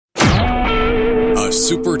a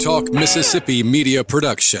Super Talk Mississippi media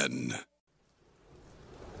production.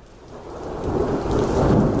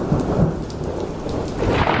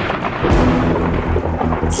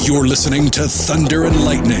 You're listening to Thunder and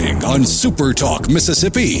Lightning on Super Talk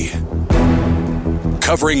Mississippi.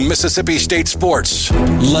 Covering Mississippi State sports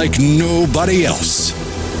like nobody else.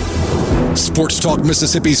 Sports Talk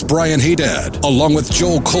Mississippi's Brian Haydad, along with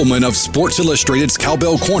Joel Coleman of Sports Illustrated's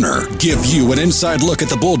Cowbell Corner, give you an inside look at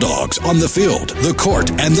the Bulldogs on the field, the court,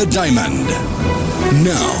 and the diamond.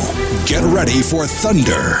 Now, get ready for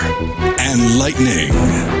Thunder and Lightning.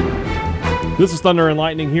 This is Thunder and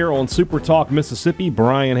Lightning here on Super Talk Mississippi.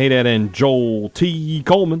 Brian Haydad and Joel T.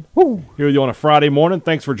 Coleman here with you on a Friday morning.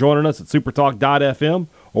 Thanks for joining us at supertalk.fm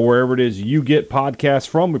or wherever it is you get podcasts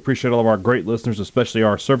from. We appreciate all of our great listeners, especially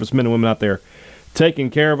our servicemen and women out there taking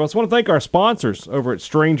care of us. I want to thank our sponsors over at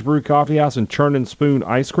Strange Brew Coffee House and Churn and Spoon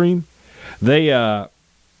Ice Cream. They,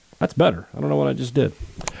 that's better. I don't know what I just did.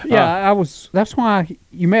 Yeah, that's why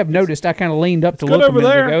you may have noticed I kind of leaned up to look a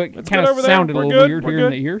minute ago. It kind of sounded a little weird here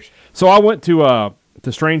in the ears. So I went to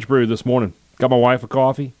Strange Brew this morning. Got my wife a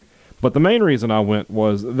coffee. But the main reason I went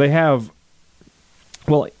was they have,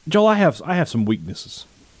 well, Joel, I have some weaknesses.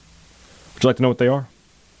 Would you like to know what they are?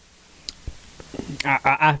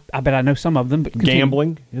 I bet I know some of them. But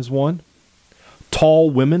gambling is one. Tall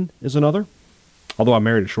women is another. Although I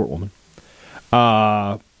married a short woman.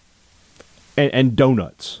 And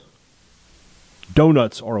donuts.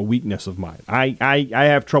 Donuts are a weakness of mine. I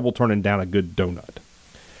have trouble turning down a good donut.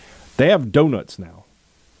 They have donuts now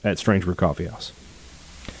at Strange Brew Coffee House.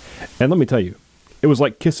 And let me tell you, it was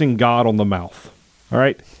like kissing God on the mouth. All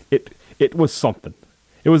right? It was something.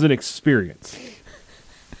 It was an experience.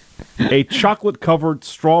 A chocolate-covered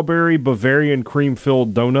strawberry Bavarian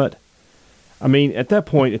cream-filled donut. I mean, at that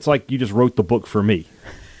point, it's like you just wrote the book for me.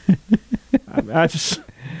 It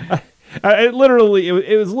was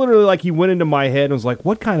literally like he went into my head and was like,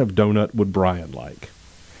 what kind of donut would Brian like?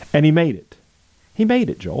 And he made it. He made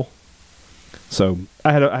it, Joel. So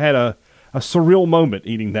I had a surreal moment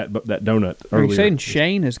eating that donut earlier. Are you saying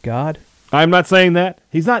Shane is God? I'm not saying that.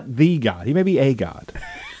 He's not the God. He may be a God.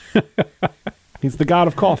 He's the God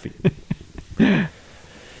of coffee.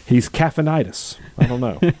 He's caffeinitis. I don't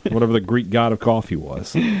know. Whatever the Greek god of coffee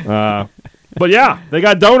was. But yeah, they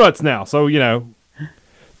got donuts now. So,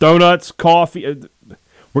 donuts, coffee.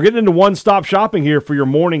 We're getting into one-stop shopping here for your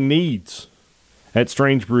morning needs at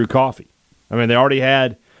Strange Brew Coffee. I mean, they already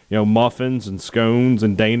had, muffins and scones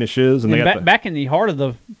and danishes, and they got back in the heart of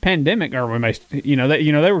the pandemic, or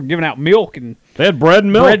they were giving out milk and they had bread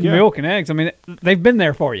and milk, milk and eggs. I mean, they've been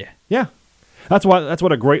there for you. Yeah, that's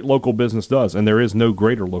what a great local business does, and there is no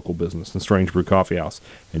greater local business than Strange Brew Coffee House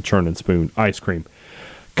and Churn and Spoon Ice Cream.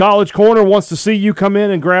 College Corner wants to see you come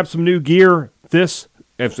in and grab some new gear as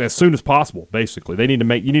soon as possible. Basically, you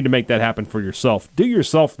need to make that happen for yourself. Do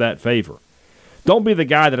yourself that favor. Don't be the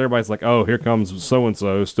guy that everybody's like, oh, here comes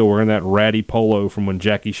so-and-so still wearing that ratty polo from when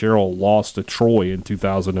Jackie Sherrill lost to Troy in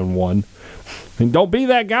 2001. And don't be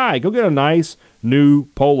that guy. Go get a nice new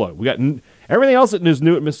polo. We got everything else that is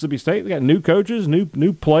new at Mississippi State. We got new coaches, new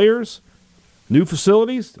players, new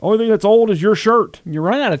facilities. The only thing that's old is your shirt. You're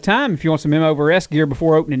running out of time if you want some MOVRS gear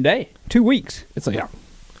before opening day. 2 weeks. It's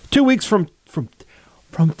 2 weeks from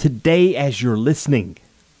today as you're listening.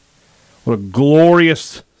 What a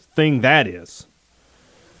glorious thing that is.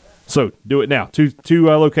 So do it now. Two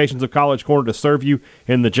locations of College Corner to serve you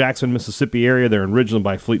in the Jackson, Mississippi area. They're in Ridgeland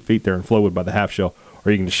by Fleet Feet. They're in Flowood by the Half Shell.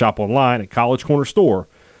 Or you can just shop online at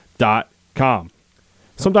collegecornerstore.com.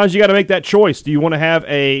 Sometimes you got to make that choice. Do you want to have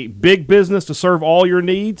a big business to serve all your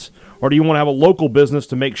needs? Or do you want to have a local business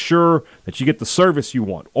to make sure that you get the service you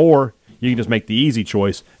want? Or you can just make the easy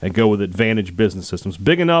choice and go with Advantage Business Systems.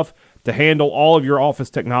 Big enough to handle all of your office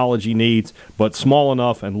technology needs, but small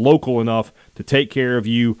enough and local enough to take care of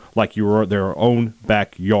you like you were their own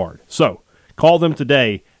backyard. So call them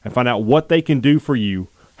today and find out what they can do for you,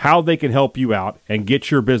 how they can help you out, and get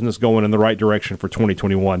your business going in the right direction for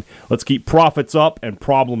 2021. Let's keep profits up and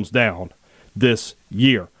problems down this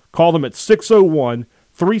year. Call them at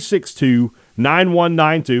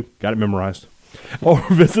 601-362-9192. Got it memorized. Or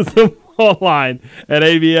visit them online at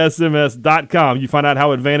avsms.com. You find out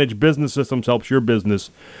how Advantage Business Systems helps your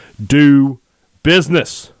business do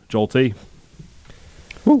business. Joel T.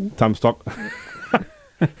 Time to talk.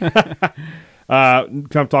 Time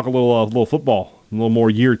to talk a little football, a little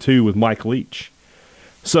more year two with Mike Leach.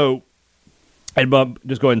 So, and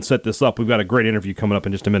just go ahead and set this up. We've got a great interview coming up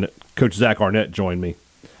in just a minute. Coach Zach Arnett joined me.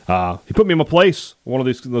 He put me in my place. One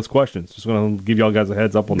of those questions. Just going to give y'all guys a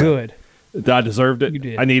heads up on that. Good. I deserved it. You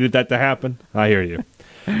did. I needed that to happen. I hear you.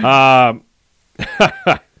 Now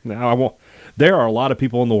I won't. There are a lot of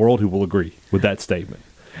people in the world who will agree with that statement.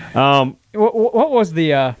 What was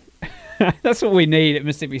the that's what we need at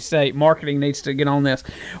Mississippi State. Marketing needs to get on this.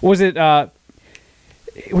 Was it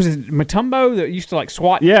Matumbo that used to like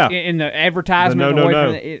swat in the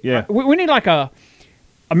advertisement? Yeah. We need like a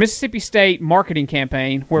Mississippi State marketing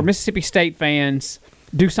campaign where Mississippi State fans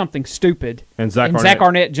do something stupid, and Zach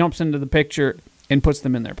Arnett jumps into the picture and puts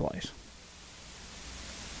them in their place.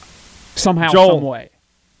 Somehow, Joel, some way.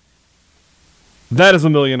 That is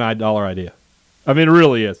 $1 million idea. I mean, it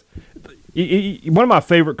really is. One of my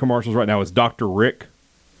favorite commercials right now is Dr. Rick.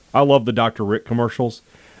 I love the Dr. Rick commercials.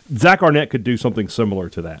 Zach Arnett could do something similar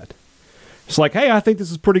to that. It's like, hey, I think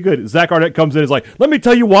this is pretty good. Zach Arnett comes in and is like, let me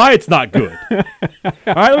tell you why it's not good. All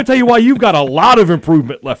right, let me tell you why you've got a lot of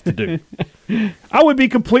improvement left to do. I would be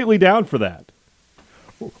completely down for that.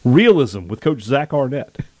 Realism with Coach Zach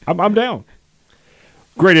Arnett. I'm down.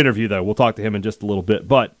 Great interview, though. We'll talk to him in just a little bit.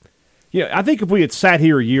 But yeah, I think if we had sat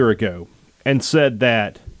here a year ago and said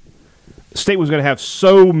that State was going to have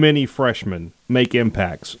so many freshmen make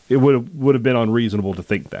impacts, it would have been unreasonable to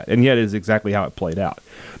think that. And yet it is exactly how it played out.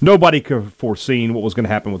 Nobody could have foreseen what was going to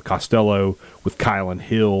happen with Costello, with Kylan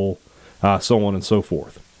Hill, so on and so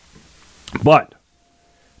forth. But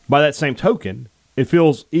by that same token, it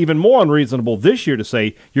feels even more unreasonable this year to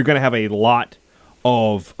say you're going to have a lot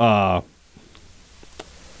of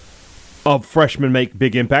freshmen make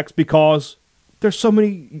big impacts because there's so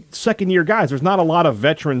many second-year guys. There's not a lot of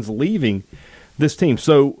veterans leaving this team.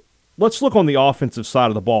 So let's look on the offensive side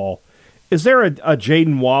of the ball. Is there a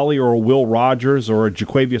Jaden Walley or a Will Rogers or a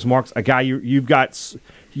Jaquavius Marks, a guy you've got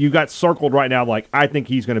circled right now, like I think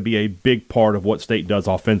he's going to be a big part of what State does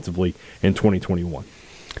offensively in 2021?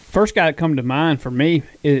 First guy that come to mind for me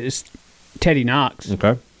is Teddy Knox.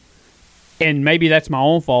 Okay. And maybe that's my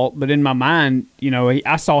own fault, but in my mind,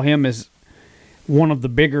 I saw him as one of the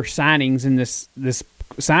bigger signings in this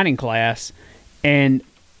signing class. And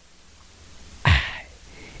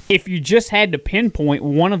if you just had to pinpoint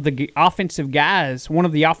one of the offensive guys, one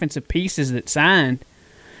of the offensive pieces that signed,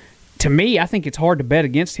 to me, I think it's hard to bet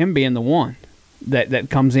against him being the one that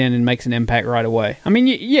comes in and makes an impact right away. I mean,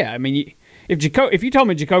 if you told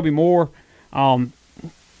me Jacoby Moore, came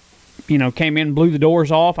in and blew the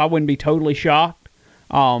doors off, I wouldn't be totally shocked.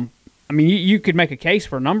 You could make a case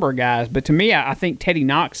for a number of guys, but to me, I think Teddy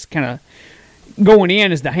Knox kind of going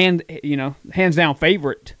in as the hands down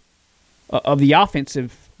favorite of the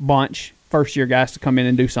offensive bunch, first year guys to come in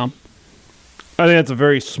and do something. I think that's a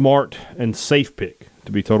very smart and safe pick,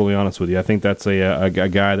 to be totally honest with you. I think that's a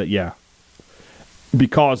guy that,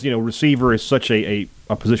 because receiver is such a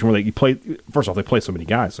position where you play. First off, they play so many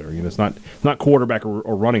guys there. It's not quarterback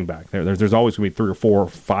or running back. There's always going to be 3 or 4 or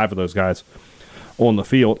 5 of those guys on the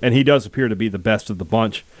field, and he does appear to be the best of the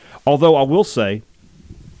bunch. Although I will say,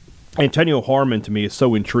 Antonio Harmon to me is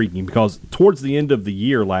so intriguing because towards the end of the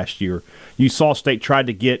year last year, you saw State tried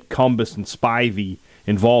to get Cumbus and Spivey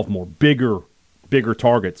involved more, bigger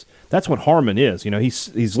targets. That's what Harmon is.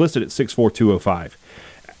 He's listed at 6'4", 205.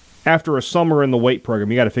 After a summer in the weight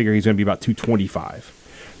program, you got to figure he's going to be about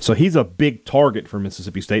 225. So he's a big target for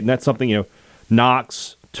Mississippi State, and that's something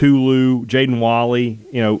Knox, Tulu, Jaden Walley,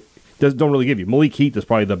 don't really give you. Malik Heath is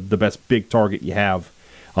probably the best big target you have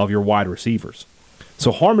of your wide receivers.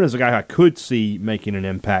 So Harmon is a guy I could see making an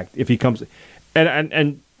impact if he comes.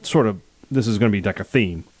 And sort of this is going to be like a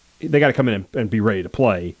theme. They got to come in and be ready to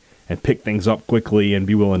play and pick things up quickly and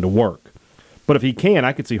be willing to work. But if he can,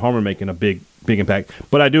 I could see Harmon making a big impact.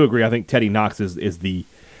 But I do agree. I think Teddy Knox is the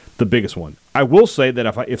biggest one. I will say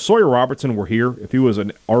that if Sawyer Robertson were here, if he was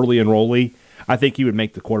an early enrollee, I think he would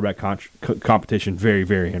make the quarterback competition very,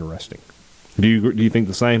 very interesting. Do you think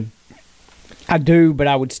the same? I do, but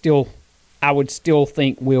I would still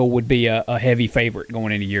think Will would be a heavy favorite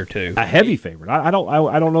going into year 2. A heavy favorite? I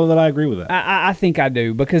don't know that I agree with that. I think I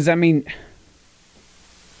do because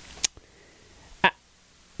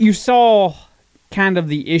you saw kind of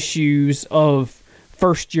the issues of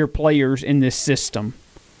first-year players in this system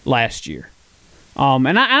last year.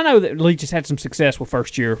 And I know that Leach has had some success with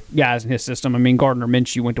first-year guys in his system. Gardner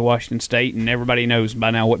Minshew went to Washington State, and everybody knows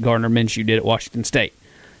by now what Gardner Minshew did at Washington State.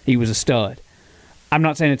 He was a stud. I'm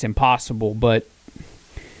not saying it's impossible, but,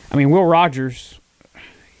 Will Rogers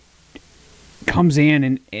comes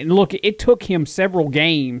in, and look, it took him several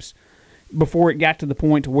games before it got to the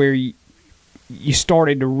point to where you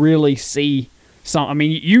started to really see some.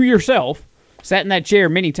 You yourself sat in that chair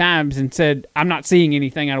many times and said, I'm not seeing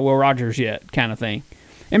anything out of Will Rogers yet, kind of thing.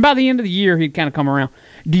 And by the end of the year, he'd kind of come around.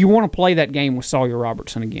 Do you want to play that game with Sawyer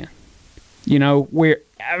Robertson again?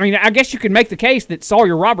 I guess you could make the case that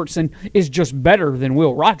Sawyer Robertson is just better than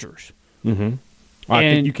Will Rogers. Mm-hmm. I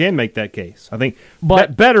think And- you can make that case. I think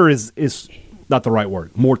But- better is not the right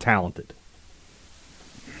word. More talented.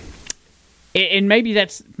 And maybe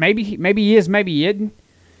that's maybe he is, maybe he isn't.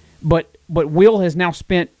 But Will has now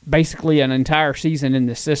spent basically an entire season in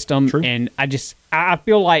the system, True. and I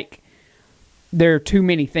feel like there are too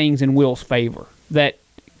many things in Will's favor. That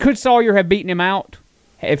could Sawyer have beaten him out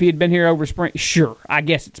if he had been here over spring? Sure, I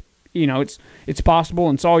guess it's possible,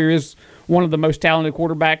 and Sawyer is one of the most talented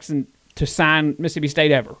quarterbacks to sign Mississippi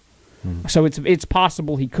State ever. So it's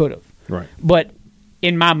possible he could have. Right. But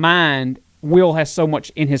in my mind, Will has so much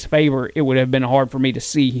in his favor, it would have been hard for me to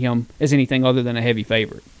see him as anything other than a heavy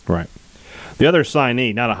favorite. Right. The other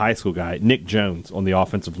signee, not a high school guy, Nick Jones on the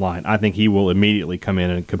offensive line. I think he will immediately come in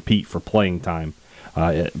and compete for playing time,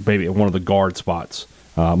 maybe at one of the guard spots,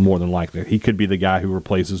 more than likely. He could be the guy who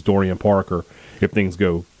replaces Dorian Parker if things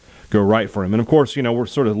go right for him. And, of course, we're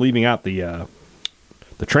sort of leaving out the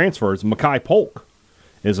transfers. Mekhi Polk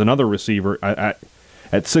is another receiver at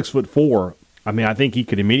 6'4". I mean, I think he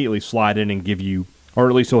could immediately slide in and give you, or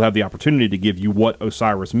at least he'll have the opportunity to give you what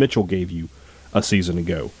Osiris Mitchell gave you a season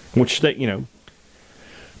ago. Which,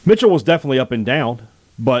 Mitchell was definitely up and down,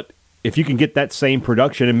 but if you can get that same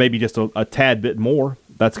production and maybe just a tad bit more,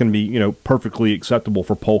 that's going to be, perfectly acceptable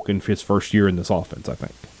for Polk in his first year in this offense, I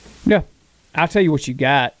think. Yeah. I'll tell you what you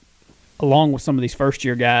got, along with some of these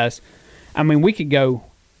first-year guys. I mean, we could go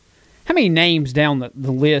 – how many names down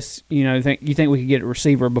the list, you think we could get a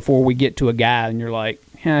receiver before we get to a guy and you're like,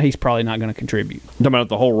 he's probably not going to contribute? Talking about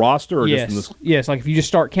the whole roster or Yes. just in this? Yes, like if you just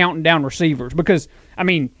start counting down receivers. Because, I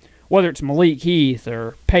mean, whether it's Malik Heath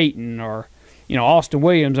or Peyton or, Austin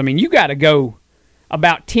Williams, I mean, you got to go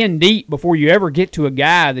about 10 deep before you ever get to a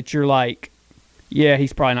guy that you're like, yeah,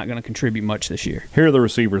 he's probably not going to contribute much this year. Here are the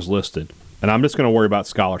receivers listed, and I'm just going to worry about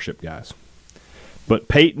scholarship guys. But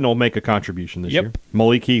Peyton will make a contribution this Yep. year.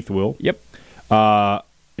 Malik Heath will. Yep. I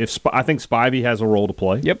think Spivey has a role to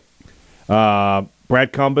play. Yep.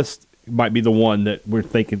 Brad Cumbus might be the one that we're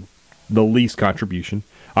thinking the least contribution.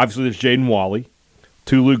 Obviously, there's Jaden Wally,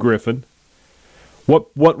 Tulu Griffin.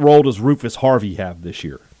 What role does Rufus Harvey have this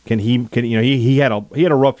year? He had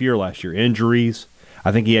a rough year last year. Injuries.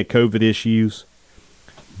 I think he had COVID issues,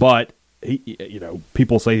 but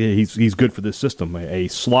people say that he's good for this system. A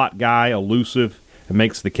slot guy, elusive, and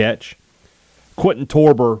makes the catch. Quentin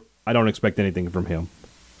Torber, I don't expect anything from him.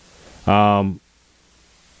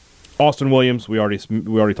 Austin Williams, we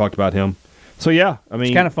already talked about him. So yeah, I mean,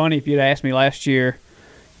 It's kind of funny if you'd asked me last year,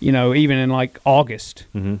 even in like August,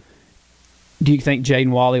 Mm-hmm. do you think Jaden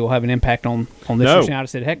Wally will have an impact on this No. year's? And I'd have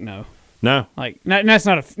said, heck no. no. Like, that's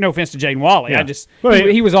not no offense to Jaden Wally. Yeah. Well,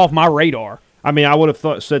 he was off my radar. I mean, I would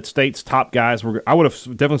have said State's top guys were. I would have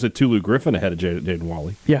definitely said Tulu Griffin ahead of Jaden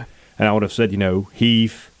Wally. Yeah. And I would have said,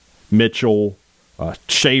 Heath, Mitchell,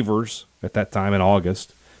 Shavers at that time in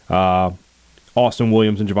August, Austin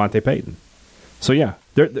Williams, and Javonte Payton. So yeah,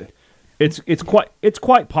 it's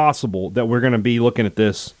quite possible that we're going to be looking at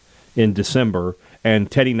this in December, and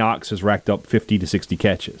Teddy Knox has racked up 50 to 60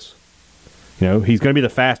 catches. He's going to be the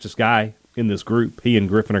fastest guy in this group. He and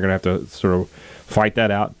Griffin are going to have to sort of fight that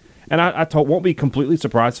out. And I won't be completely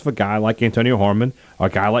surprised if a guy like Antonio Harmon, a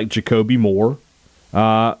guy like Jacoby Moore,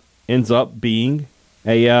 ends up being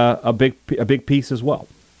a big piece as well.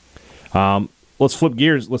 Let's flip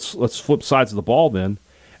gears. Let's flip sides of the ball then,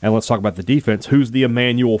 and let's talk about the defense. Who's the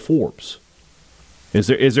Emmanuel Forbes? Is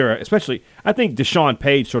there especially? I think Deshaun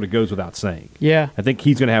Page sort of goes without saying. Yeah. I think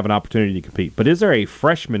he's going to have an opportunity to compete. But is there a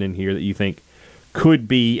freshman in here that you think could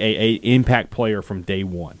be a impact player from day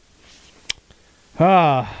one?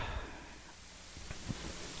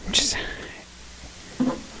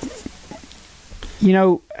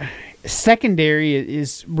 Secondary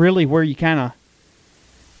is really where you kind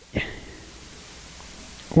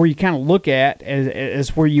of look at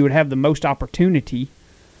as where you would have the most opportunity.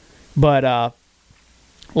 But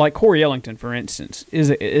like Corey Ellington, for instance, is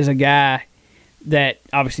a guy that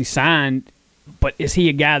obviously signed, but is he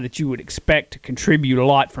a guy that you would expect to contribute a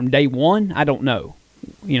lot from day one? I don't know.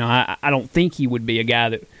 I don't think he would be a guy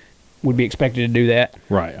that would be expected to do that.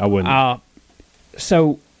 Right, I wouldn't.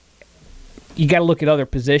 So you got to look at other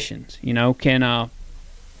positions. Can one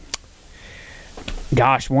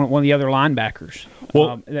of the other linebackers?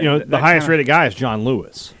 Well, the highest rated guy is John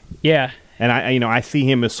Lewis. Yeah, And I see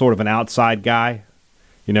him as sort of an outside guy,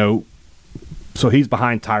 so he's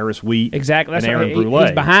behind Tyrus Wheat, exactly. That's and Aaron why Brule.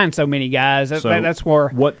 he's behind so many guys. That's where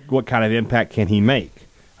what kind of impact can he make?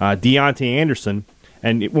 Deontay Anderson,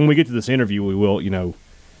 and when we get to this interview, we will.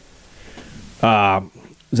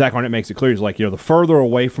 Zach Arnett makes it clear. He's like, the further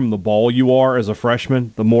away from the ball you are as a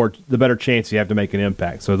freshman, the better chance you have to make an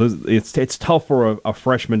impact. So it's tough for a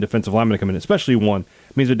freshman defensive lineman to come in, especially one.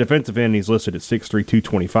 I mean, he's a defensive end. He's listed at 6'3",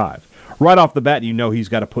 225. Right off the bat, he's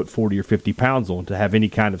got to put 40 or 50 pounds on to have any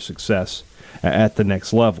kind of success at the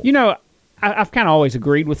next level. I've kind of always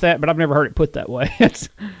agreed with that, but I've never heard it put that way.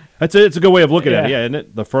 It's a good way of looking at it, isn't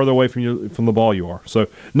it? The further away from the ball you are. So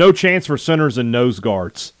no chance for centers and nose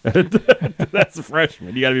guards. That's a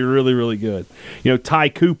freshman. You got to be really, really good. Ty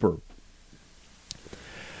Cooper.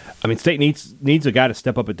 I mean, State needs a guy to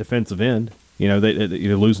step up at defensive end.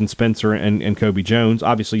 They're losing Spencer and Kobe Jones.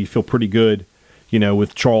 Obviously, you feel pretty good,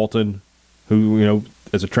 with Charlton, who,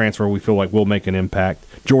 as a transfer, we feel like will make an impact.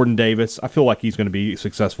 Jordan Davis, I feel like he's going to be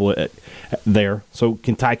successful at there. So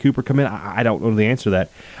can Ty Cooper come in? I don't know the answer to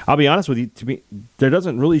that. I'll be honest with you. To me, there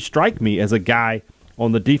doesn't really strike me as a guy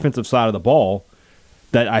on the defensive side of the ball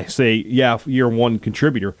that I say, year one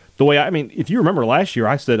contributor. The way if you remember last year,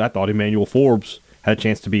 I said I thought Emmanuel Forbes had a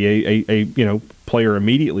chance to be a player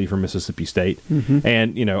immediately for Mississippi State. Mm-hmm.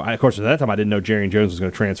 And, of course, at that time I didn't know Jarian Jones was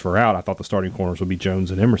going to transfer out. I thought the starting corners would be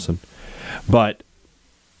Jones and Emerson. But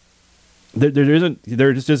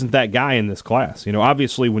there just isn't that guy in this class.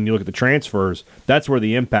 Obviously when you look at the transfers, that's where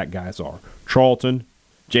the impact guys are. Charlton,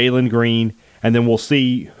 Jalen Green, and then we'll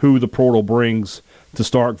see who the portal brings to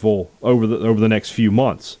Starkville over the next few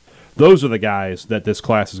months. Those are the guys that this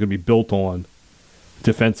class is going to be built on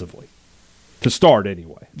defensively. To start,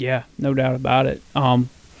 anyway. Yeah, no doubt about it. I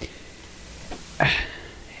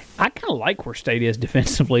kind of like where State is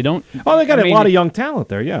defensively. They got a lot of young talent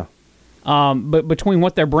there, yeah. But between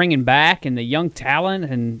what they're bringing back and the young talent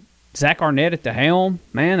and Zach Arnett at the helm,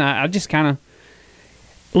 man, I just kind of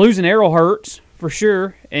losing Errol hurts for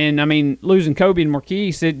sure. And losing Kobe and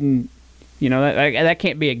Marquise, that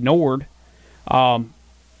can't be ignored. But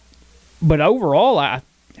overall, I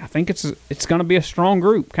think it's going to be a strong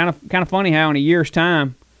group. Kind of funny how in a year's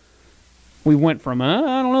time we went from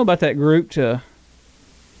I don't know about that group to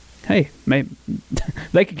hey, maybe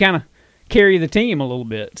they could kind of carry the team a little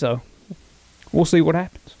bit. So we'll see what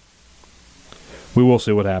happens. We will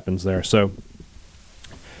see what happens there. So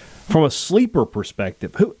from a sleeper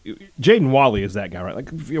perspective, Jaden Walley is that guy,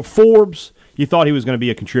 right? Forbes, you thought he was going to be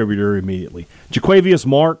a contributor immediately. Jaquavius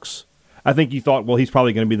Marks, I think you thought, he's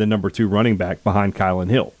probably going to be the number 2 running back behind Kylan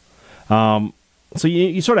Hill. So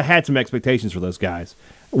you sort of had some expectations for those guys.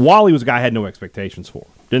 Walley was a guy I had no expectations for.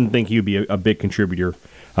 Didn't think he would be a big contributor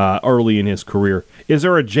early in his career. Is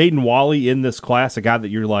there a Jaden Walley in this class, a guy that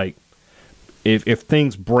you're like, if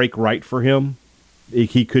things break right for him,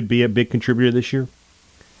 he could be a big contributor this year?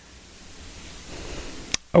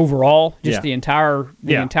 Overall, just the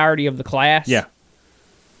entirety of the class? Yeah.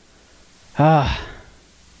 I'd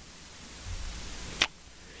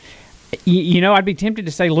be tempted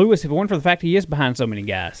to say Lewis if it weren't for the fact he is behind so many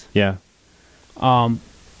guys. Yeah. But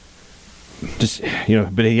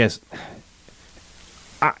he has.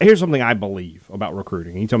 Here's something I believe about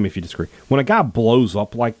recruiting. You tell me if you disagree. When a guy blows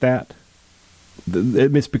up like that,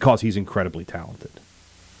 it's because he's incredibly talented.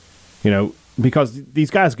 Because these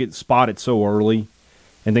guys get spotted so early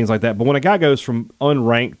and things like that. But when a guy goes from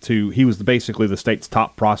unranked to he was basically the state's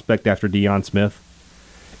top prospect after Deion Smith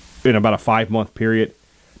in about a 5-month period,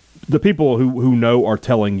 the people who know are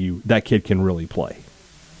telling you that kid can really play.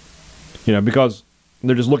 Because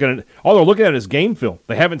they're just looking at all they're looking at is game film.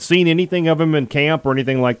 They haven't seen anything of him in camp or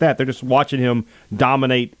anything like that. They're just watching him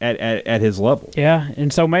dominate at his level. Yeah,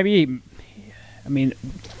 and so maybe,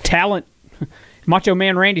 talent. Macho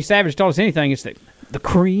Man Randy Savage told us anything. It's the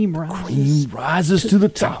cream rises. Cream rises to the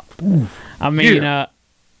top. Ooh.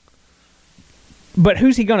 But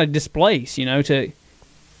who's he going to displace? To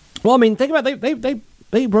well, think about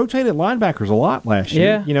they rotated linebackers a lot last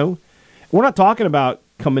year. Yeah. We're not talking about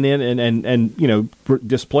coming in and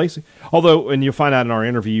displacing. Although, and you'll find out in our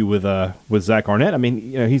interview with Zach Arnett,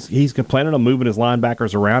 he's planning on moving his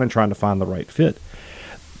linebackers around and trying to find the right fit.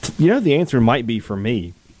 The answer might be for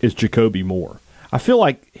me is Jacoby Moore. I feel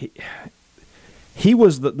like he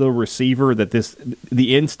was the receiver that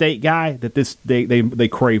the in-state guy that they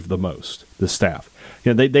craved the most. The staff,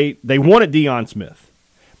 they wanted Deion Smith,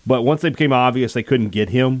 but once they became obvious they couldn't get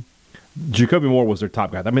him, Jacoby Moore was their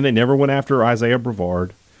top guy. They never went after Isaiah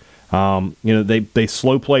Brevard. They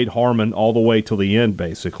slow played Harmon all the way till the end,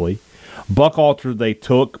 basically. Buckalter they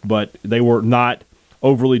took, but they were not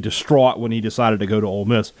overly distraught when he decided to go to Ole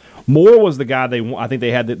Miss. Moore was the guy I think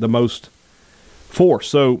they had the most for.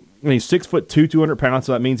 So he's 6'2", 200 pounds,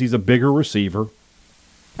 so that means he's a bigger receiver.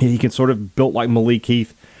 He can sort of built like Malik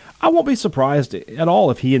Heath. I won't be surprised at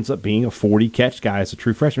all if he ends up being a 40-catch guy as a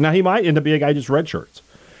true freshman. Now, he might end up being a guy who just redshirts.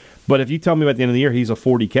 But if you tell me at the end of the year he's a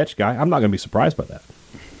 40-catch guy, I'm not going to be surprised by that.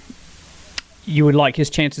 You would like his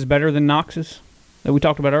chances better than Knox's that we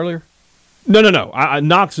talked about earlier? No.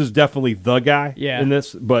 Knox is definitely the guy in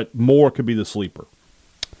this, but Moore could be the sleeper.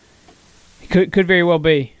 Could very well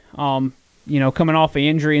be. Coming off an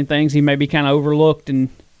injury and things, he may be kind of overlooked, and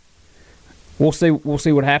we'll see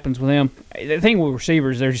what happens with him. The thing with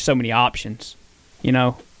receivers, there's just so many options.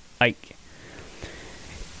 Like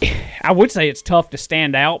I would say it's tough to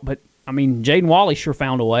stand out, but I mean, Jaden Wally sure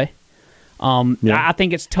found a way. I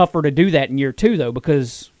think it's tougher to do that in year 2, though,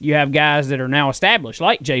 because you have guys that are now established,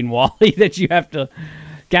 like Jaden Wally, that you have to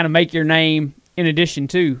kind of make your name in addition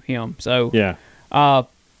to him. So,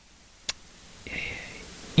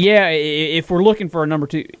 if we're looking for a number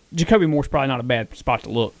 2, Jacoby Moore's probably not a bad spot to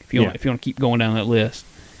look if you want to keep going down that list.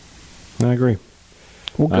 I agree.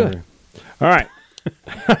 Well, good. All right.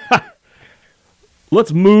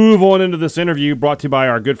 Let's move on into this interview brought to you by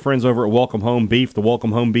our good friends over at Welcome Home Beef. The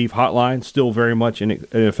Welcome Home Beef hotline still very much in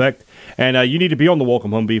effect. And you need to be on the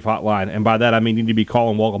Welcome Home Beef hotline. And by that, I mean you need to be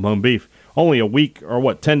calling Welcome Home Beef. Only a week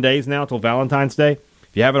or 10 days now till Valentine's Day.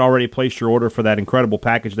 If you haven't already placed your order for that incredible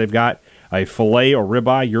package they've got, a filet or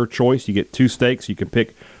ribeye, your choice. You get 2 steaks. You can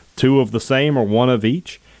pick 2 of the same or 1 of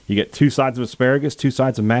each. You get 2 sides of asparagus, 2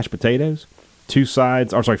 sides of mashed potatoes,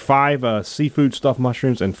 5 seafood stuffed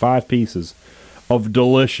mushrooms, and 5 pieces of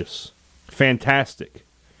delicious, fantastic,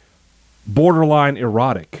 borderline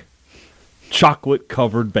erotic,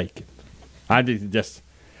 chocolate-covered bacon. I would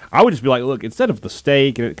just be like, look, instead of the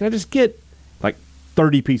steak, can I just get like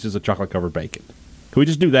 30 pieces of chocolate-covered bacon? Can we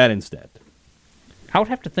just do that instead? I would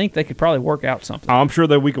have to think they could probably work out something. I'm sure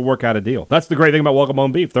that we could work out a deal. That's the great thing about Welcome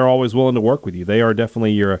Home Beef. They're always willing to work with you. They are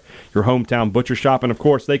definitely your hometown butcher shop. And, of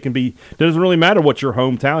course, they can be – it doesn't really matter what your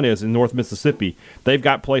hometown is in North Mississippi. They've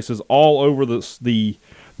got places all over the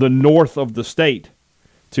north of the state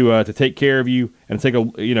to take care of you and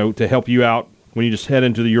to help you out when you just head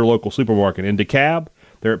into your local supermarket. In DeKalb,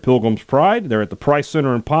 they're at Pilgrim's Pride. They're at the Price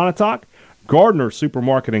Center in Pontotoc, Gardner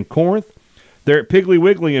Supermarket in Corinth. They're at Piggly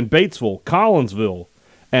Wiggly in Batesville, Collinsville,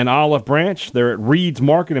 and Olive Branch. They're at Reed's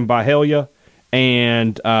Market in Byhalia.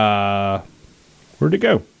 And where'd it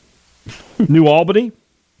go? New Albany.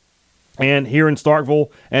 And here in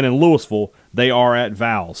Starkville and in Louisville, they are at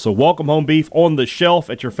Val's. So Welcome Home Beef on the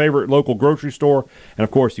shelf at your favorite local grocery store. And,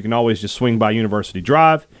 of course, you can always just swing by University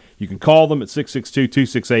Drive. You can call them at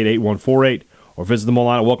 662-268-8148 or visit them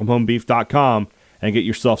online at welcomehomebeef.com and get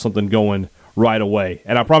yourself something going right away.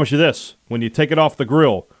 And I promise you this, when you take it off the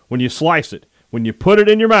grill, when you slice it, when you put it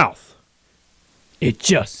in your mouth, it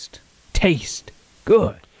just tastes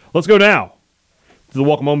good. Let's go now to the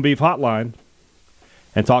Welcome Home Beef hotline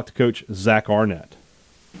and talk to Coach Zach Arnett.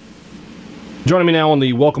 Joining me now on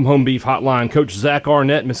the Welcome Home Beef hotline, Coach Zach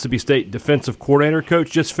Arnett, Mississippi State defensive coordinator.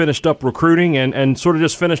 Coach, just finished up recruiting and sort of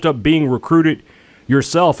just finished up being recruited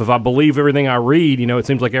yourself. If I believe everything I read, it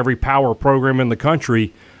seems like every power program in the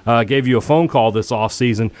country gave you a phone call this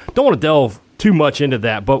offseason. Don't want to delve too much into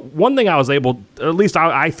that, but one thing I was able, at least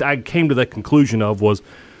I came to the conclusion of, was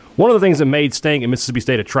one of the things that made staying at Mississippi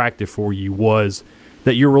State attractive for you was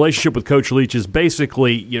that your relationship with Coach Leach is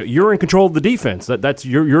basically, you're in control of the defense. That's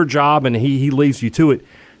your job, and he leaves you to it.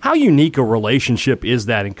 How unique a relationship is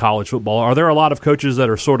that in college football? Are there a lot of coaches that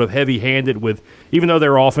are sort of heavy-handed with, even though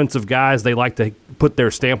they're offensive guys, they like to put their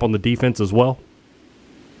stamp on the defense as well?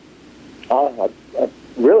 I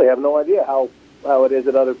really have no idea how it is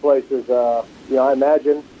at other places. I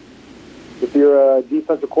imagine if you're a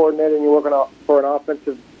defensive coordinator and you're working for an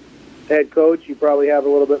offensive head coach, you probably have a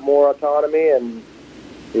little bit more autonomy, and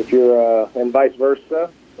if you're and vice versa.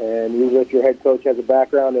 And usually, if your head coach has a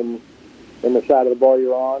background in the side of the ball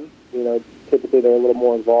you're on, typically they're a little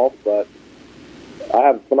more involved. But I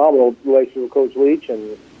have a phenomenal relationship with Coach Leach,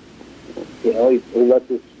 and he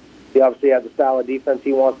lets us. He obviously has a style of defense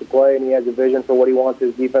he wants to play, and he has a vision for what he wants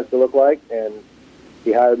his defense to look like. And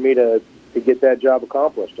he hired me to get that job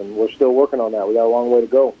accomplished, and we're still working on that. We got a long way to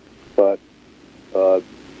go, but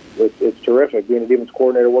it's terrific being a defense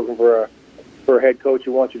coordinator, working for a head coach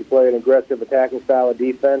who wants you to play an aggressive, attacking style of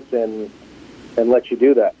defense, and let you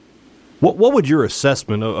do that. What would your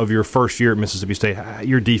assessment of your first year at Mississippi State,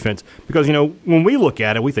 your defense? Because, when we look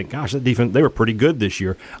at it, we think, gosh, that defense, they were pretty good this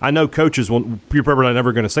year. I know coaches, you're probably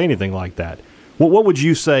never going to say anything like that. What would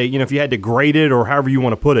you say, if you had to grade it or however you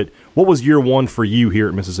want to put it, what was year one for you here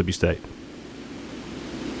at Mississippi State?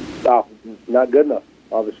 Oh, not good enough,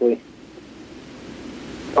 obviously.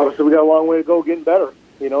 Obviously, we got a long way to go getting better.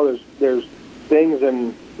 There's things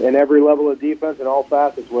in every level of defense in all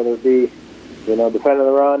facets, whether it be, defending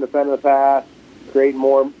the run, defending the pass, creating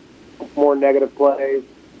more negative plays,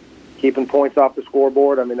 keeping points off the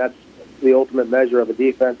scoreboard. I mean, that's the ultimate measure of a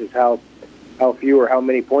defense is how few or how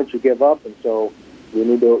many points you give up, and so we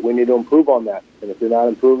need to improve on that. And if you're not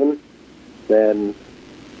improving, then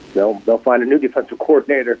they'll find a new defensive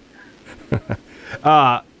coordinator.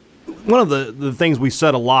 One of the things we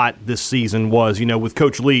said a lot this season was, with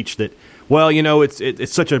Coach Leach that, well,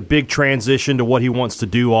 it's such a big transition to what he wants to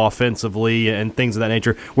do offensively and things of that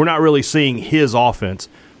nature. We're not really seeing his offense.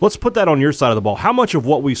 Let's put that on your side of the ball. How much of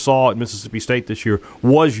what we saw at Mississippi State this year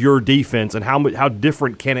was your defense, and how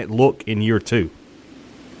different can it look in year two?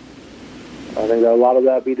 I think a lot of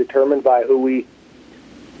that will be determined by who we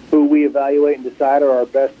evaluate and decide are our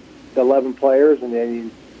best 11 players, and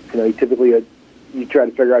then you typically you try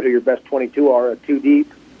to figure out who your best 22 are, 2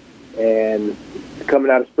 deep, and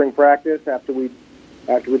coming out of spring practice after we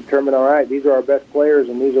determine, all right, these are our best players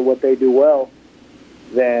and these are what they do well,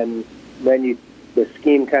 then the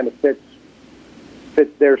scheme kind of fits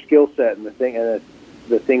their skill set and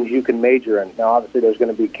the things you can major in. Now, obviously, there's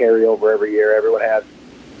going to be carryover every year. Everyone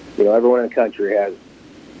in the country has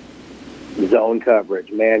zone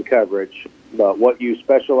coverage, man coverage, but what you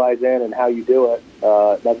specialize in and how you do it,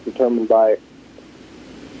 that's determined by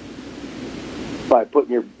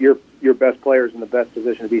putting your best players in the best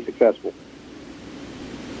position to be successful.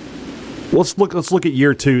 Let's look at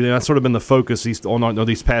year two. That's sort of been the focus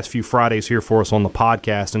these past few Fridays here for us on the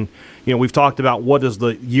podcast. And we've talked about what does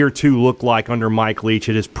the year two look like under Mike Leach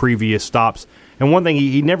at his previous stops. And one thing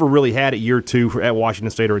he never really had at year two at Washington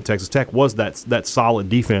State or at Texas Tech was that solid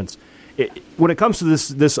defense. When it comes to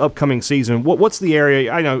this upcoming season, what's the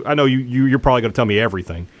area? I know you're probably going to tell me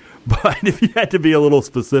everything, but if you had to be a little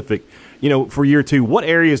specific, for year two, what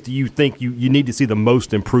areas do you think you need to see the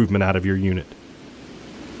most improvement out of your unit?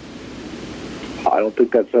 I don't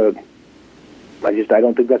think that's a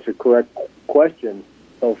correct question.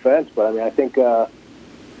 No offense, but I mean, I think it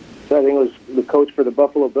was the coach for the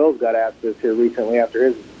Buffalo Bills got asked this here recently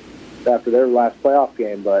after their last playoff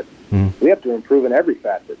game. But we have to improve in every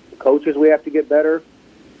facet. The coaches, we have to get better.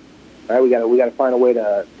 All right, we got to find a way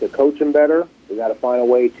to coach them better. We got to find a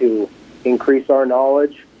way to increase our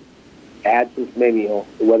knowledge, add some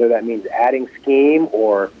whether that means adding scheme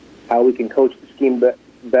or how we can coach the scheme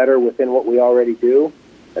better within what we already do.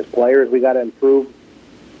 As players, we got to improve.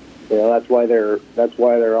 That's why they're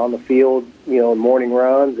on the field, in morning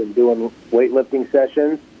runs and doing weightlifting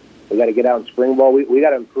sessions. We got to get out in spring ball. We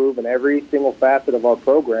got to improve in every single facet of our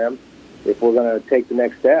program if we're going to take the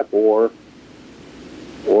next step, or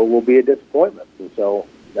we'll be a disappointment. And so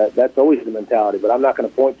that's always the mentality. But I'm not going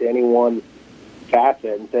to point to any one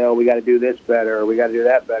facet and say, oh, we got to do this better or we got to do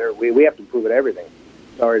that better. We have to improve at everything.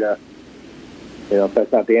 Sorry to. If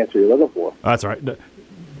that's not the answer you're looking for. That's all right.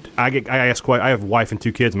 I have a wife and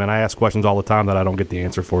 2 kids, man. I ask questions all the time that I don't get the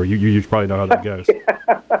answer for. You probably know how that goes.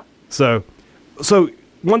 So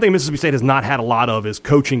one thing Mississippi State has not had a lot of is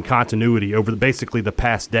coaching continuity over basically the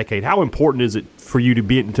past decade. How important is it for you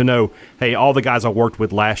to know, hey, all the guys I worked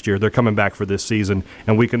with last year, they're coming back for this season,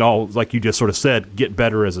 and we can all, like you just sort of said, get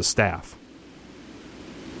better as a staff?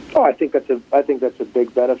 Oh, I think that's a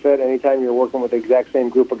big benefit. Anytime you're working with the exact same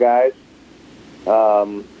group of guys.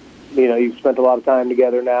 You've spent a lot of time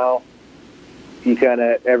together now. You kind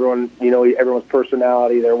of, everyone's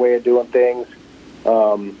personality, their way of doing things.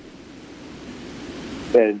 And,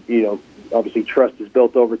 obviously trust is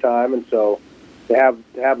built over time. And so to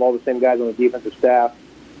have all the same guys on the defensive staff,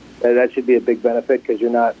 that should be a big benefit because you're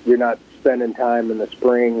not spending time in the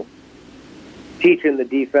spring teaching the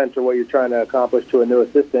defense or what you're trying to accomplish to a new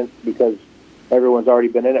assistant because everyone's already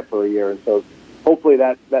been in it for a year. And so hopefully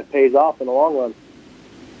that pays off in the long run.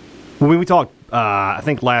 When we talked, I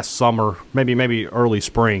think last summer, maybe early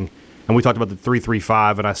spring, and we talked about the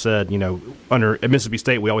 3-3-5, and I said, at Mississippi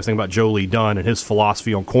State, we always think about Joe Lee Dunn, and his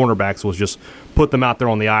philosophy on cornerbacks was just put them out there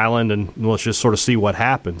on the island and let's just sort of see what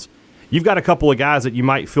happens. You've got a couple of guys that you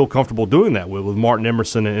might feel comfortable doing that with Martin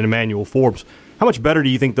Emerson and Emmanuel Forbes. How much better do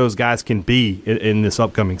you think those guys can be in this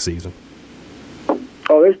upcoming season?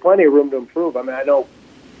 Oh, there's plenty of room to improve. I mean, I know,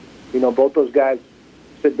 both those guys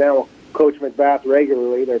sit down with Coach McBath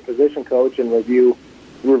regularly, their position coach, and review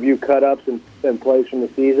cut-ups and plays from the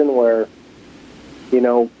season where,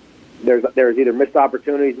 there's either missed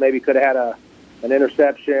opportunities, maybe could have had an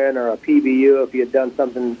interception or a PBU if you had done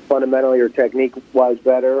something fundamentally or technique-wise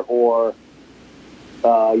better, or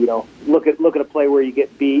look at a play where you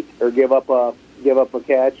get beat or give up a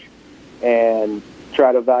catch and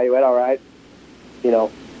try to evaluate. All right,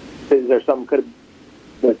 is there something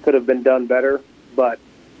that could have been done better? But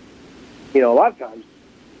a lot of times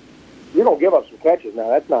you're gonna give up some catches. Now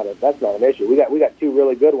that's not an issue. We got 2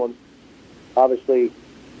 really good ones. Obviously,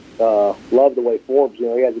 love the way Forbes, he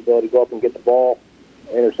has the ability to go up and get the ball,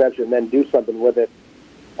 interception, and then do something with it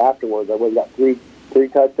afterwards. I got three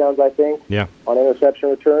touchdowns, I think, on interception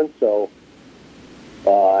returns. So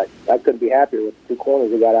I couldn't be happier with the two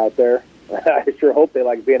corners we got out there. I sure hope they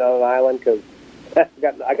like being on an island because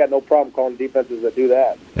I got no problem calling defenses that do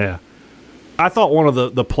that. Yeah. I thought one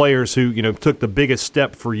of the players who took the biggest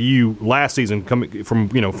step for you last season, coming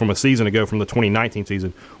from a season ago, from the 2019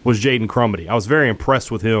 season, was Jaden Crumedy. I was very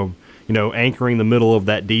impressed with him, anchoring the middle of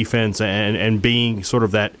that defense and being sort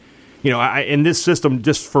of that. In this system,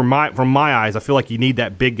 just from my eyes, I feel like you need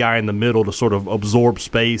that big guy in the middle to sort of absorb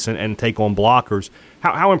space and take on blockers.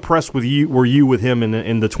 How impressed were you with him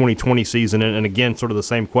in the 2020 season? And again, sort of the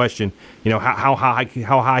same question. How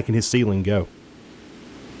high can his ceiling go?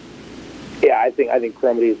 Yeah, I think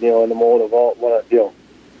Crumedy is in the mold of all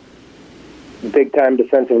big time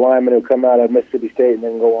defensive linemen who come out of Mississippi State and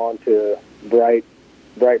then go on to bright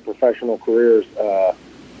professional careers.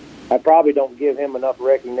 I probably don't give him enough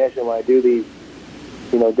recognition when I do these,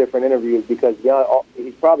 different interviews because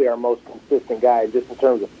he's probably our most consistent guy just in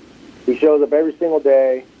terms of he shows up every single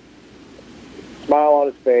day, smile on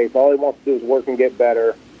his face. All he wants to do is work and get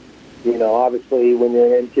better. Obviously when you're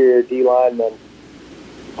an interior D lineman,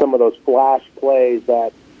 some of those flash plays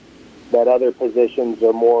that other positions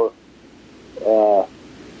are more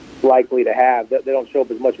likely to have. They don't show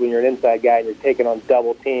up as much when you're an inside guy and you're taking on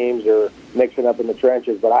double teams or mixing up in the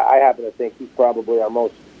trenches. But I happen to think he's probably our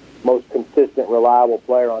most consistent, reliable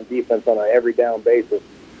player on defense on an every down basis.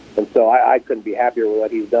 And so I couldn't be happier with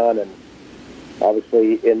what he's done. And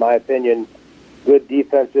obviously, in my opinion, good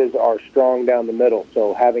defenses are strong down the middle.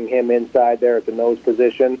 So having him inside there at the nose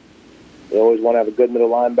position, you always want to have a good middle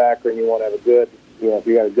linebacker, and you want to have a good, if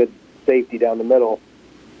you got a good safety down the middle,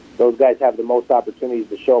 those guys have the most opportunities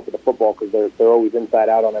to show up at the football because they're always inside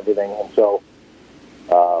out on everything. And so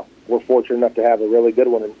we're fortunate enough to have a really good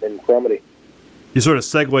one in Crumedy. You sort of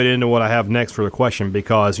segued into what I have next for the question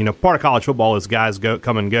because, part of college football is guys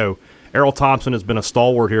come and go. Errol Thompson has been a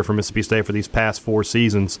stalwart here for Mississippi State for these past 4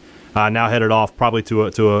 seasons. Now headed off probably to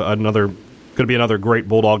another, going to be another great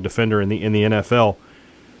Bulldog defender in the NFL.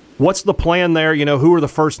 What's the plan there? Who are the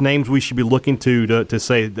first names we should be looking to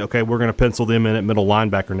say, okay, we're going to pencil them in at middle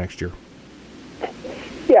linebacker next year?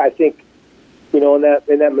 Yeah, I think, in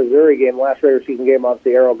that Missouri game, last regular season game,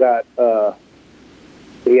 obviously Errol got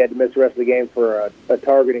he had to miss the rest of the game for a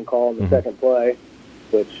targeting call in the second play,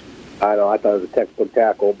 which I thought it was a textbook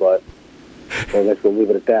tackle, but I guess we'll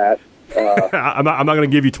leave it at that. I'm not going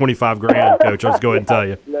to give you $25,000, Coach. I'll just go ahead and tell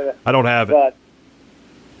you. No. I don't have it.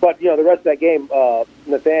 But the rest of that game,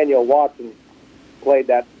 Nathaniel Watson played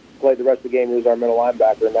the rest of the game. He was our middle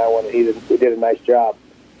linebacker in that one, and he did a nice job.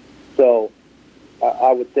 So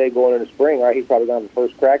I would say going into spring, right, he's probably going to have the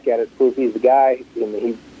first crack at it. Proof he's the guy.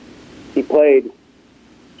 And he played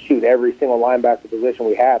every single linebacker position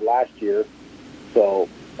we had last year. So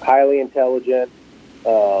highly intelligent.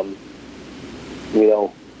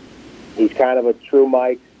 He's kind of a true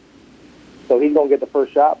Mike. So he's going to get the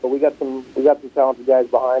first shot, but we got some talented guys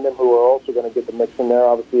behind him who are also going to get the mix in there.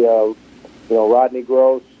 Obviously, Rodney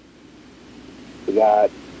Gross. We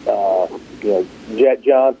got Jet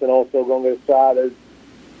Johnson also going to get a shot.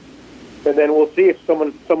 And then we'll see if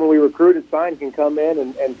someone we recruited signed can come in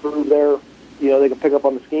and prove they can pick up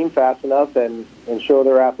on the scheme fast enough and show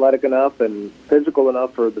they're athletic enough and physical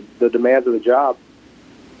enough for the demands of the job.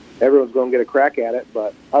 Everyone's going to get a crack at it,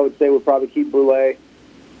 but I would say we'll probably keep Brule,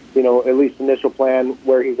 at least initial plan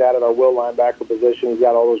where he's at our will linebacker position. He's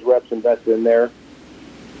got all those reps invested in there.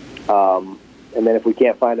 And then if we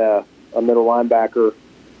can't find a middle linebacker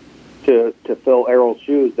to fill Errol's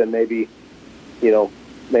shoes, then maybe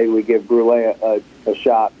we give Brule a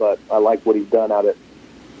shot, but I like what he's done out at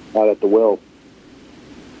the will.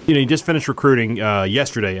 You just finished recruiting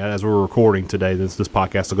yesterday as we were recording today. This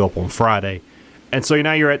podcast will go up on Friday. And so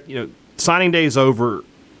now you're at, signing day's over,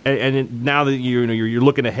 and now that you're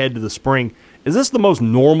looking ahead to the spring, is this the most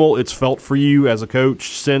normal it's felt for you as a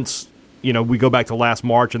coach since, we go back to last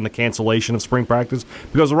March and the cancellation of spring practice?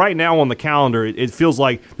 Because right now on the calendar, it feels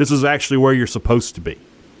like this is actually where you're supposed to be.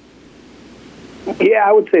 Yeah,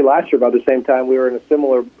 I would say last year about the same time we were in a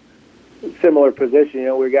similar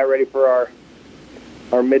position. We got ready for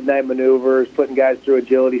our midnight maneuvers, putting guys through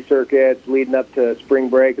agility circuits, leading up to spring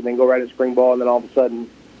break, and then go right into spring ball, and then all of a sudden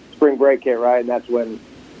spring break hit, right? And that's when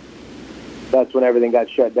everything got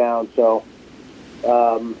shut down. So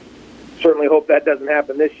certainly hope that doesn't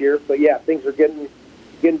happen this year. But yeah, things are getting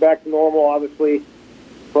back to normal. Obviously,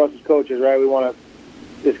 for us as coaches, right, we want to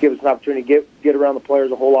just give us an opportunity to get around the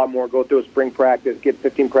players a whole lot more, go through a spring practice, get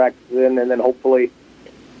 15 practices in, and then hopefully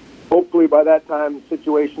hopefully by that time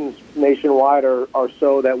situations nationwide are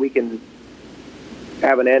so that we can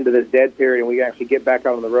have an end to this dead period and we can actually get back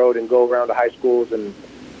out on the road and go around to high schools and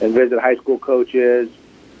visit high school coaches,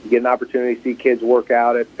 get an opportunity to see kids work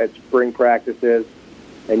out at spring practices,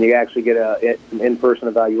 and you actually get an in-person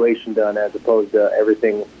evaluation done as opposed to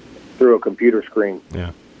everything through a computer screen.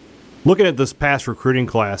 Yeah. Looking at this past recruiting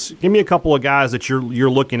class, give me a couple of guys that you're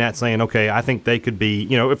looking at saying, okay, I think they could be,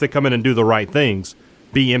 if they come in and do the right things,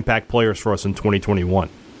 be impact players for us in 2021.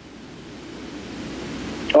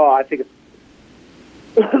 Oh, I think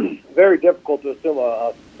it's very difficult to assume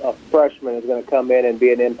a freshman is going to come in and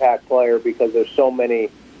be an impact player because there's so many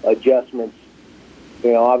adjustments.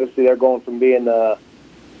 Obviously they're going from being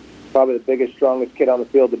probably the biggest, strongest kid on the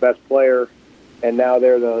field, the best player, and now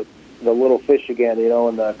they're the little fish again,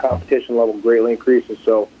 and the competition level greatly increases.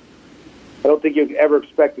 So I don't think you ever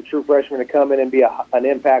expect a true freshman to come in and be an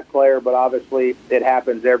impact player, but obviously it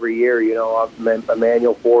happens every year.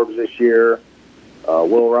 Emmanuel Forbes this year,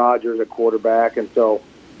 Will Rogers at quarterback, and so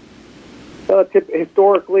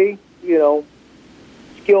historically,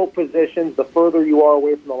 skill positions, the further you are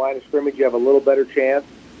away from the line of scrimmage, you have a little better chance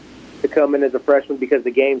to come in as a freshman because the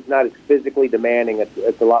game's not as physically demanding.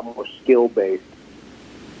 It's a lot more skill-based.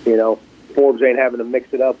 Forbes ain't having to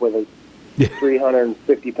mix it up with a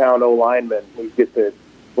 350-pound O-lineman who gets to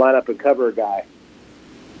line up and cover a guy.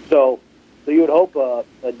 So you would hope a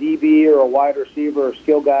DB or a wide receiver or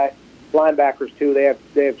skill guy, linebackers too, they have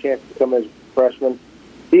chances to come as freshmen.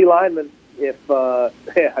 D linemen, I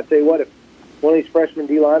tell you what, if one of these freshman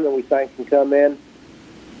D linemen we think can come in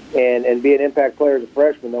and be an impact player as a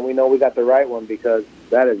freshman, then we know we got the right one because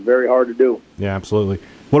that is very hard to do. Yeah, absolutely.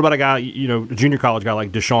 What about a guy, a junior college guy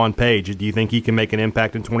like Deshaun Page? Do you think he can make an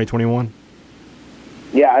impact in 2021?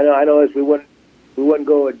 Yeah, I know this. We wouldn't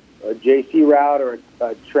go a JC route or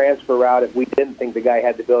a transfer route if we didn't think the guy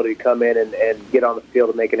had the ability to come in and get on the field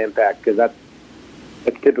and make an impact, because that's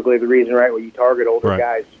typically the reason, right, where you target older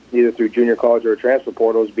guys either through junior college or transfer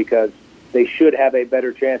portals, because they should have a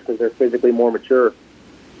better chance because they're physically more mature.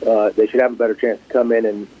 They should have a better chance to come in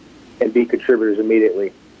and be contributors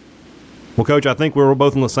immediately. Well, Coach, I think we're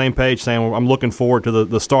both on the same page saying I'm looking forward to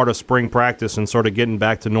the start of spring practice and sort of getting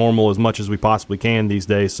back to normal as much as we possibly can these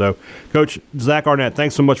days. So, Coach, Zach Arnett,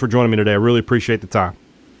 thanks so much for joining me today. I really appreciate the time.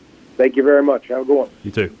 Thank you very much. Have a good one.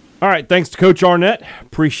 You too. All right, thanks to Coach Arnett.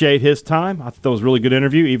 Appreciate his time. I thought that was a really good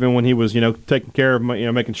interview, even when he was, taking care of my,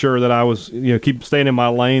 making sure that I was, keep staying in my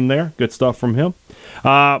lane there. Good stuff from him.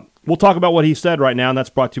 We'll talk about what he said right now, and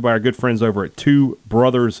that's brought to you by our good friends over at Two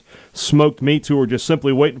Brothers Smoked Meats, who are just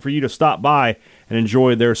simply waiting for you to stop by and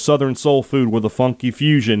enjoy their Southern soul food with a funky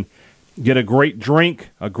fusion. Get a great drink,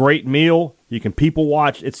 a great meal. You can people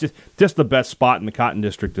watch. It's just the best spot in the Cotton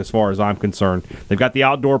District as far as I'm concerned. They've got the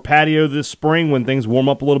outdoor patio this spring when things warm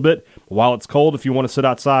up a little bit. While it's cold, if you want to sit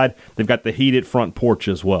outside, they've got the heated front porch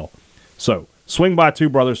as well. So swing by Two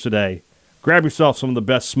Brothers today. Grab yourself some of the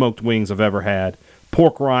best smoked wings I've ever had.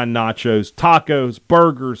 Pork rind nachos, tacos,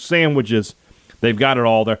 burgers, sandwiches. They've got it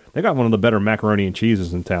all there. They got one of the better macaroni and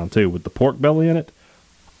cheeses in town, too, with the pork belly in it.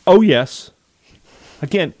 Oh, yes.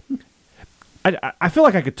 Again, I feel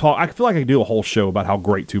like I could talk. I feel like I could do a whole show about how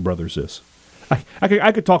great Two Brothers is.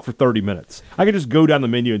 I could talk for 30 minutes. I could just go down the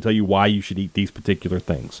menu and tell you why you should eat these particular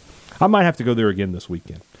things. I might have to go there again this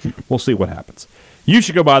weekend. We'll see what happens. You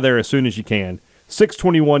should go by there as soon as you can.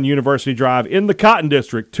 621 University Drive in the Cotton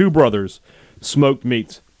District, Two Brothers Smoked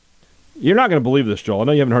Meats. You're not going to believe this, Joel. I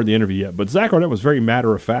know you haven't heard the interview yet, but Zach Arnett was very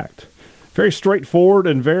matter-of-fact, very straightforward,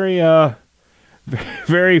 and very,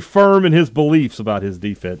 very firm in his beliefs about his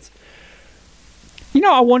defense.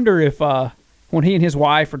 I wonder if when he and his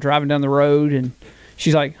wife are driving down the road and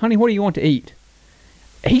she's like, honey, what do you want to eat?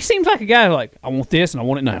 He seems like a guy like, I want this and I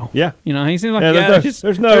want it now. Yeah. He seems like a guy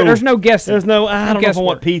there's no guessing. There's no, I don't know if I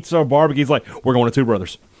want pizza or barbecue. He's like, we're going to Two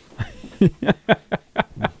Brothers.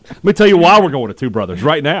 Let me tell you why we're going to Two Brothers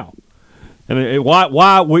right now, and why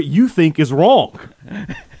what you think is wrong.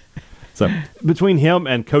 So between him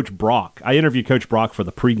and Coach Brock, I interviewed Coach Brock for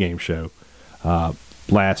the pregame show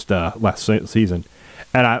last season,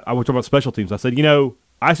 and I was talking about special teams. I said,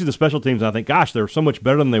 I see the special teams and I think, gosh, they're so much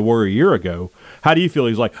better than they were a year ago. How do you feel?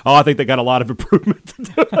 He's like, oh, I think they got a lot of improvement to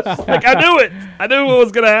do. Like, I knew it. I knew what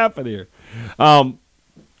was going to happen here. But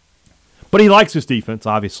he likes his defense,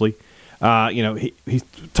 obviously. He's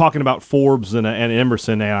talking about Forbes and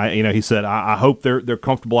Emerson, and he said, I hope they're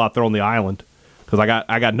comfortable out there on the island because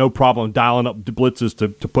I got no problem dialing up blitzes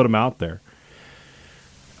to put them out there.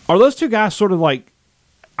 Are those two guys sort of like?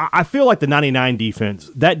 I feel like the '99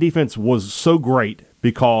 defense. That defense was so great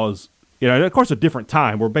because and of course, a different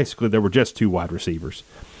time where basically there were just 2 wide receivers.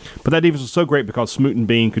 But that defense was so great because Smoot and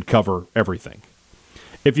Bean could cover everything.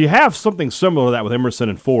 If you have something similar to that with Emerson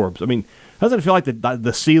and Forbes, I mean, doesn't it feel like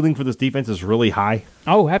the ceiling for this defense is really high?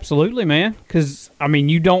 Oh, absolutely, man. Because, I mean,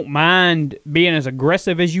 you don't mind being as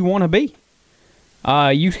aggressive as you want to be.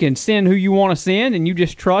 You can send who you want to send, and you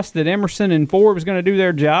just trust that Emerson and Forbes are going to do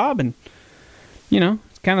their job. And,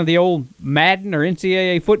 it's kind of the old Madden or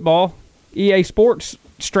NCAA football, EA Sports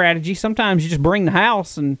strategy. Sometimes you just bring the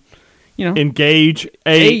house and, engage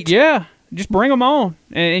 8. Yeah, just bring them on.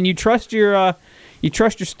 And you trust your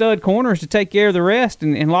stud corners to take care of the rest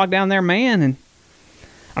and lock down their man. And,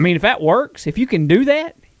 I mean, if that works, if you can do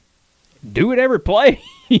that, do it every play.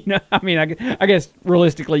 I mean, I guess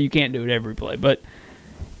realistically you can't do it every play, but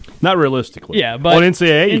not realistically. Yeah, but on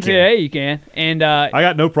NCAA you can. And I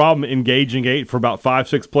got no problem engaging 8 for about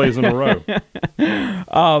 5-6 plays in a row.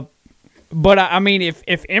 But I mean,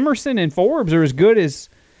 if Emerson and Forbes are as good as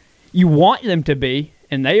you want them to be,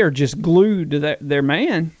 and they are just glued to their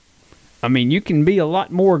man, I mean, you can be a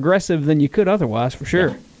lot more aggressive than you could otherwise, for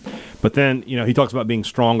sure. Yeah. But then, he talks about being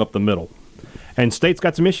strong up the middle. And State's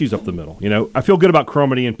got some issues up the middle. I feel good about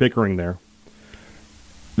Cromedy and Pickering there.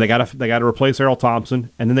 They got to replace Errol Thompson,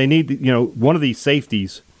 and then they need one of these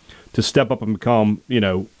safeties to step up and become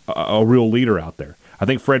a real leader out there. I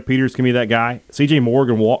think Fred Peters can be that guy. C.J.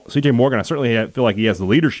 Morgan, I certainly feel like he has the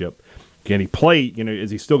leadership. Can he play?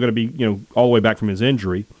 Is he still going to be all the way back from his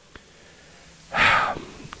injury?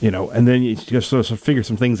 And then you just sort of figure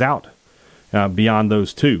some things out. Beyond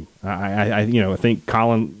those 2, I think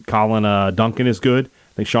Colin Duncan is good.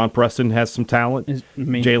 I think Sean Preston has some talent.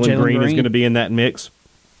 Jalen Green is going to be in that mix.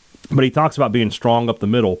 But he talks about being strong up the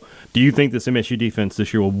middle. Do you think this MSU defense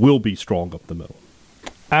this year will be strong up the middle?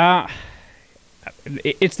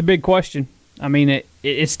 It's the big question. I mean,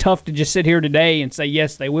 it's tough to just sit here today and say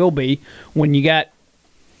yes, they will be when you got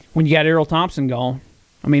Errol Thompson gone.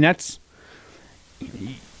 I mean,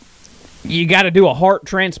 you got to do a heart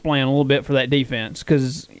transplant a little bit for that defense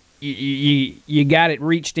because you got it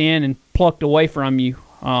reached in and plucked away from you.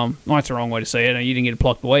 Well, that's the wrong way to say it. You didn't get it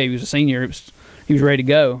plucked away. He was a senior. He was ready to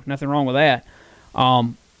go. Nothing wrong with that.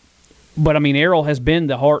 But, I mean, Errol has been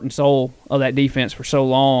the heart and soul of that defense for so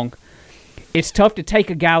long. It's tough to take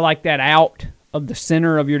a guy like that out of the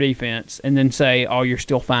center of your defense and then say, oh, you're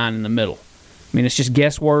still fine in the middle. I mean, it's just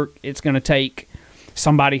guesswork. It's going to take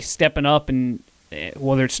somebody stepping up and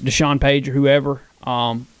whether it's Deshaun Page or whoever,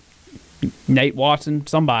 Nate Watson,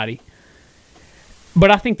 somebody.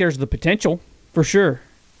 But I think there's the potential for sure.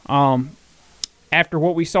 After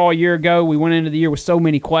what we saw a year ago, we went into the year with so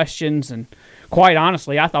many questions, and quite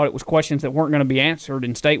honestly, I thought it was questions that weren't going to be answered,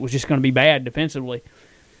 and State was just going to be bad defensively.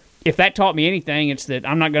 If that taught me anything, it's that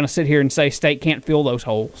I'm not going to sit here and say State can't fill those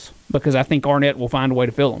holes because I think Arnett will find a way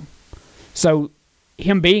to fill them. So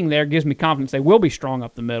him being there gives me confidence they will be strong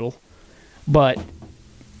up the middle. But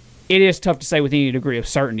it is tough to say with any degree of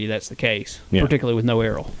certainty that's the case, particularly with no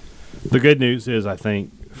Errol. The good news is, I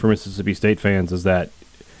think, for Mississippi State fans is that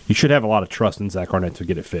you should have a lot of trust in Zach Arnett to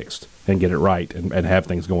get it fixed and get it right and have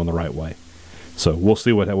things going the right way. So we'll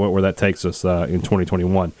see where that takes us in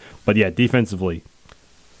 2021. But, yeah, defensively,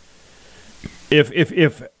 I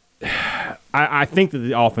think that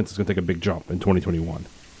the offense is going to take a big jump in 2021.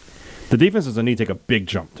 The defense doesn't need to take a big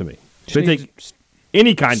jump to me. They take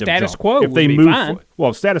any kind of jump. Status quo if they would be move fine.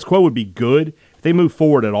 Well, status quo would be good. If they move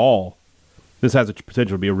forward at all, this has a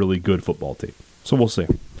potential to be a really good football team. So we'll see.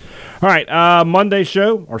 All right, Monday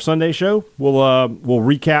show or Sunday show, we'll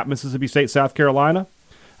recap Mississippi State, South Carolina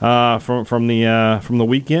from the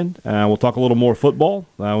weekend. We'll talk a little more football.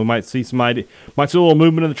 We might see a little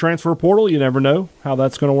movement in the transfer portal. You never know how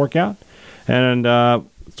that's going to work out. And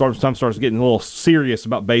starts getting a little serious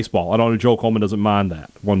about baseball. I don't know. Joel Coleman doesn't mind that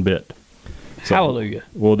one bit. So Hallelujah.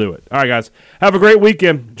 We'll do it. All right, guys. Have a great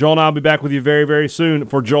weekend. Joel and I will be back with you very, very soon.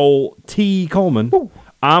 For Joel T. Coleman, Woo.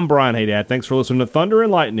 I'm Brian Haydad. Thanks for listening to Thunder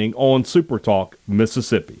and Lightning on Super Talk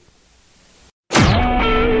Mississippi.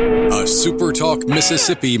 A Super Talk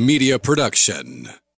Mississippi media production.